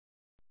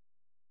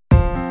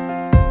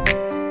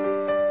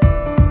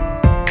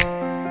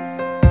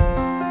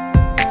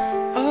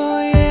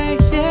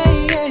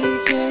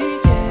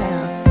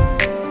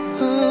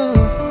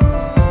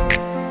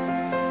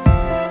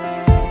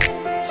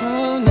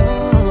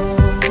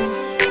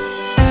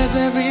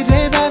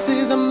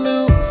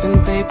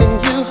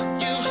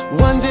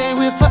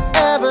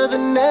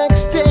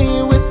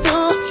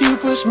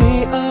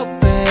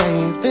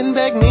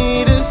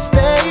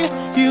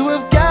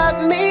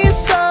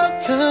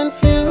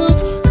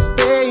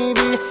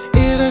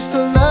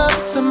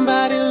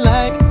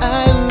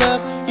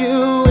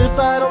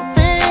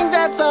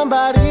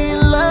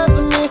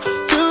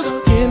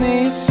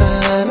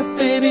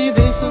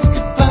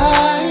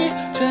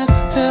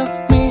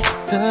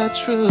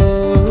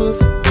truth.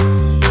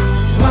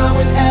 Why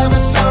whenever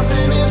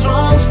something is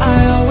wrong,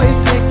 I always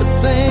take the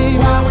blame.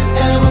 Why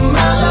whenever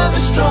my love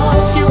is strong,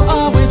 you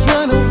always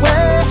run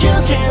away. You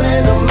can't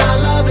handle my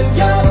love and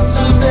your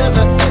love's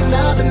never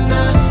enough, and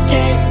I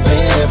can't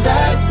live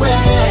that way.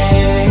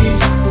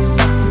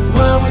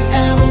 Why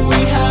whenever we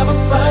have a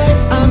fight,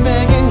 I'm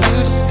begging you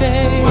to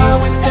stay. Why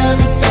when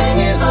everything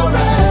is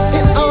alright,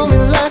 it only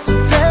lasts a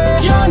day.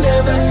 You're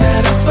never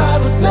satisfied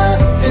with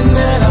nothing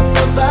that I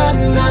provide,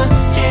 and I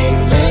can't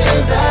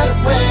live that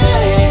way.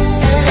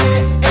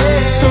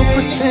 So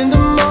pretend a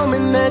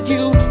moment that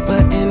you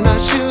were in my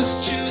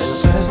shoes, and the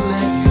person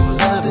that you were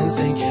loving's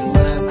thinking,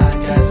 what have I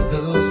got to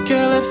lose?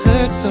 Girl, it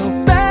hurts so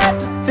bad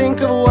to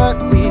think of what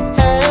we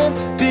had.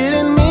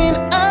 Didn't mean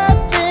a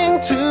thing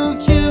to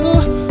you,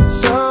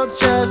 so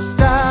just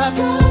stop.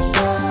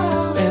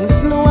 And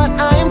listen to what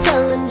I am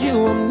telling you.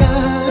 I'm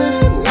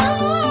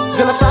not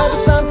gonna fight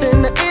for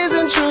something that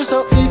isn't true.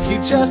 So if you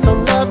just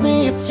don't love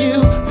me, if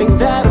you think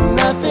that I'm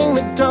nothing,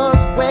 the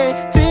door's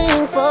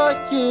waiting for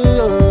you.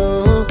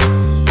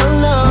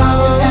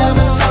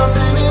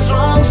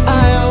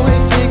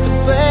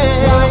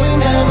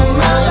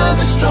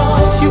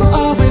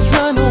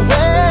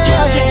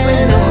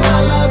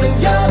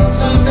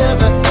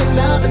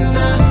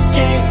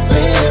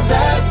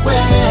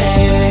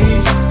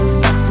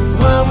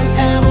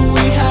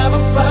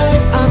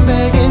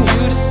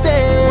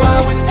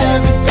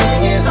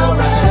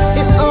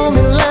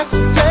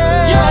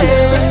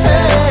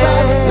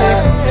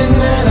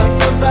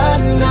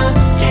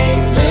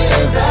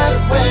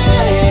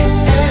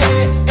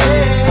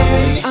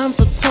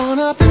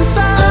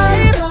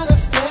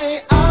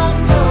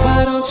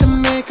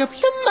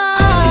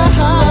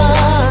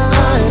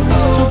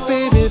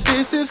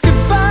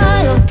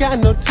 Got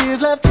no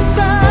tears left to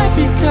cry,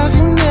 because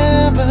you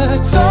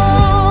never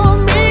told